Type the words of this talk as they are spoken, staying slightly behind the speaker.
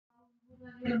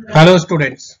Hello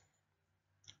students,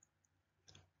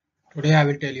 today I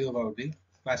will tell you about the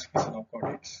classification of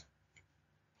chordates.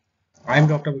 I am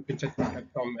Dr. Bipin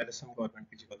from LSM Government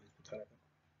PG College, Butharaka.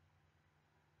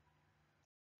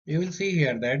 You will see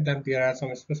here that there are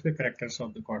some specific characters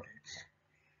of the chordates.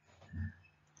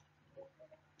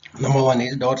 Number one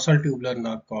is dorsal tubular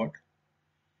nerve cord.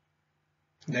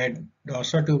 That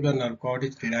dorsal tubular nerve cord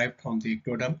is derived from the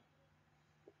ectoderm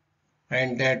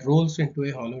and that rolls into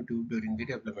a hollow tube during the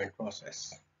development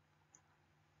process.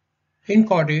 In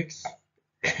chordates,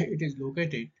 it is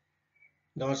located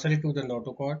dorsally to the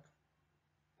notochord,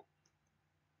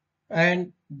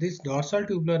 and this dorsal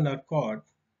tubular nerve cord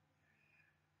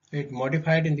is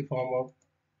modified in the form of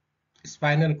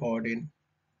spinal cord in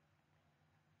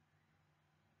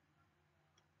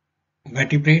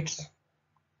vertebrates,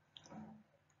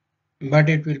 but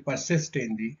it will persist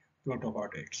in the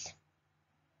protochordates.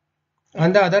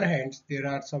 On the other hand, there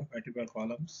are some vertebral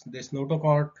columns. This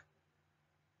notochord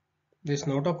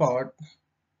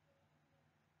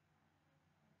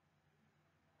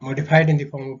modified in the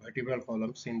form of vertebral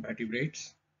columns in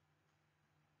vertebrates,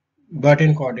 but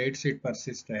in chordates it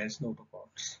persists as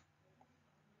notochords.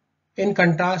 In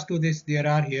contrast to this, here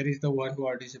is the one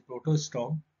word is a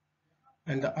protostome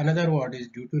and the another word is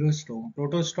deuterostome.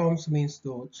 Protostomes means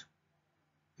those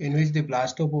in which the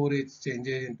blastopore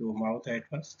changes into a mouth at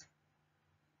first.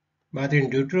 But in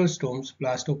deuterostomes,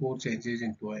 blastopore changes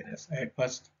into anus at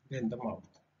first, then the mouth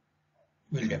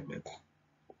will develop.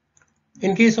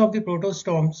 In case of the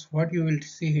protostomes, what you will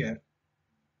see here,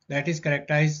 that is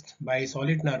characterized by a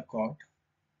solid nerve cord,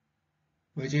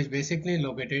 which is basically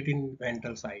located in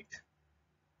ventral side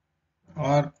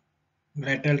or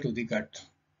lateral to the gut.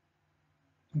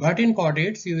 But in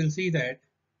chordates, you will see that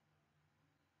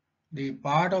the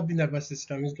part of the nervous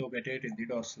system is located in the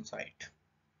dorsal side.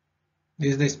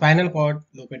 This is the spinal cord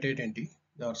located in the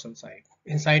dorsal side,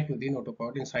 inside to the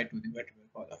notochord, inside to the vertebral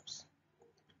columns.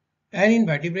 And in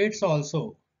vertebrates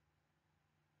also,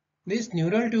 this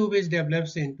neural tube is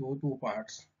developed into two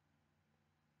parts.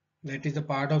 That is the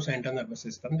part of central nervous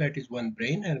system, that is one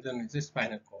brain, and then is the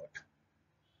spinal cord.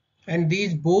 And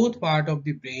these both part of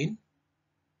the brain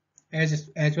as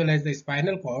well as the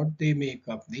spinal cord, they make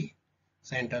up the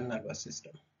central nervous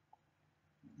system.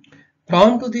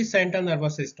 From to the central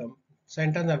nervous system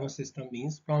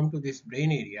means from to this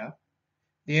brain area,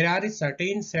 there are a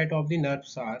certain set of the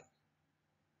nerves are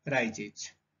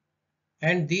rhizae,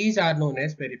 and these are known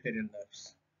as peripheral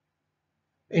nerves.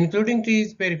 Including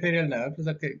these peripheral nerves,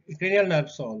 the cranial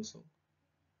nerves also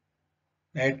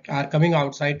that are coming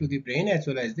outside to the brain as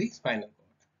well as the spinal cord.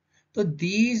 So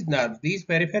these nerves, these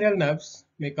peripheral nerves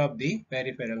make up the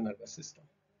peripheral nervous system.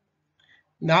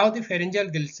 Now the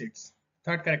pharyngeal gill slits.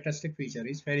 Third characteristic feature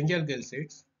is pharyngeal gill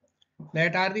slits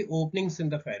that are the openings in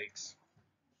the pharynx.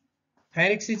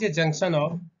 Pharynx is a junction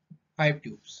of 5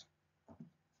 tubes.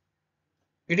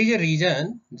 It is a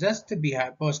region just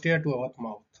behind, posterior to our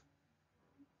mouth,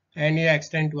 and it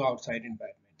extends to outside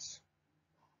environments.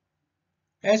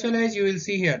 As well as you will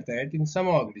see here that in some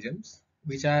organisms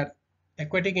which are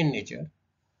aquatic in nature,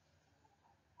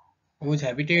 whose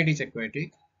habitat is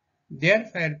aquatic,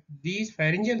 these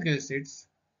pharyngeal gill slits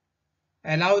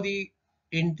allow the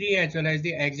entry as well as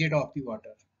the exit of the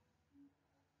water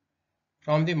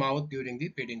from the mouth during the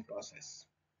feeding process.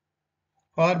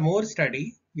 For more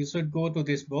study, you should go to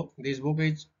this book. This book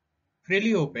is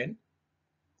freely open.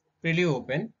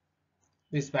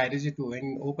 This biology to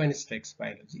in OpenStax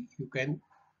biology. You can,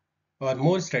 for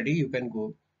more study, you can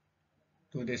go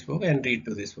to this book and read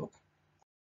to this book.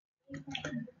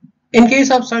 In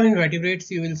case of some invertebrates,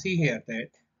 you will see here that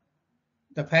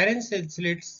the pharyngeal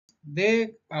slits,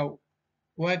 they are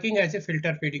working as a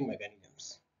filter feeding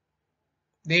mechanisms.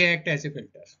 They act as a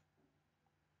filter.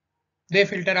 They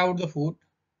filter out the food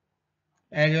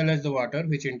as well as the water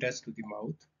which enters to the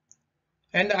mouth.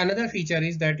 And another feature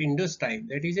is that endostyle,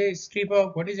 that is a strip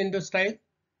of, what is endostyle?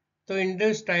 So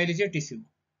endostyle is a tissue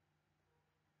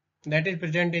that is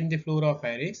present in the floor of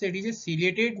pharynx. It is a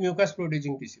ciliated mucus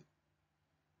producing tissue.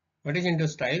 What is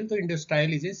endostyle? So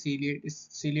endostyle is a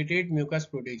ciliated mucus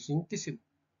producing tissue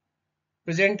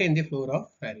present in the floor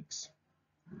of pharynx.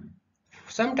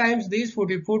 Sometimes these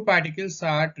food particles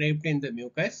are trapped in the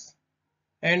mucus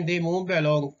and they moved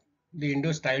along the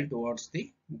endostyle towards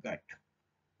the gut.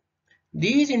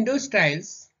 These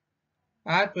endostyles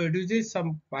are produces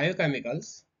some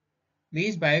biochemicals.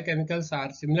 These biochemicals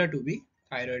are similar to the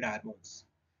thyroid hormones.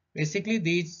 Basically,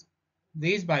 these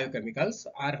biochemicals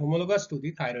are homologous to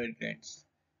the thyroid glands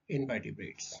in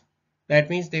vertebrates. That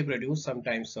means they produce some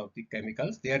types of the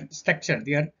chemicals.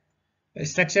 Structurally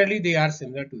they are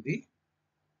similar to the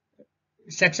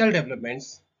Sexual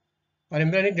developments or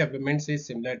embryonic developments is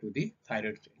similar to the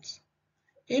thyroid glands.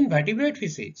 In vertebrate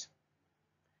fishes,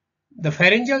 the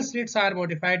pharyngeal slits are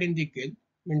modified in the gill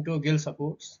into gill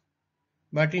supports,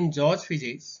 but in jaws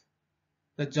fishes,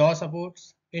 the jaw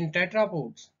supports. In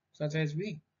tetrapods, such as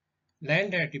we,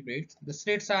 land vertebrates, the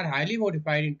slits are highly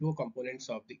modified into components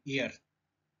of the ear,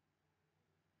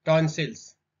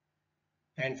 tonsils,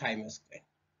 and thymus gland.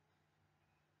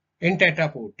 In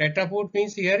tetrapod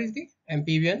means here is the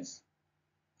amphibians,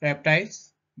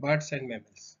 reptiles, birds, and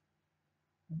mammals.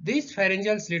 These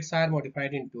pharyngeal slits are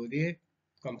modified into the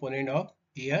component of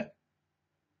ear,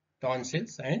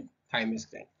 tonsils, and thymus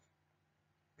gland.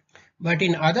 But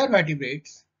in other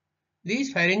vertebrates,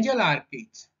 these pharyngeal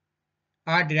arcades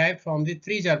are derived from the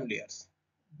three germ layers.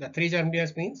 The three germ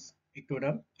layers means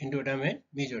ectoderm, endoderm, and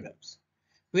mesoderms,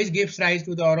 which gives rise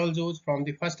to the oral jaws from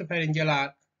the first pharyngeal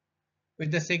arc,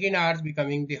 with the second arch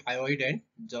becoming the hyoid and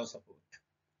jaw support.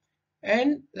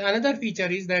 And another feature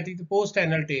is that the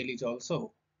post-anal tail is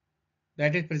also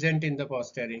that is present in the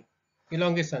posterior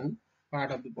elongation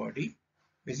part of the body,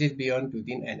 which is beyond to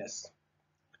the anus.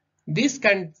 This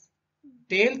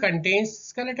tail contains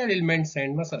skeletal elements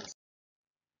and muscles.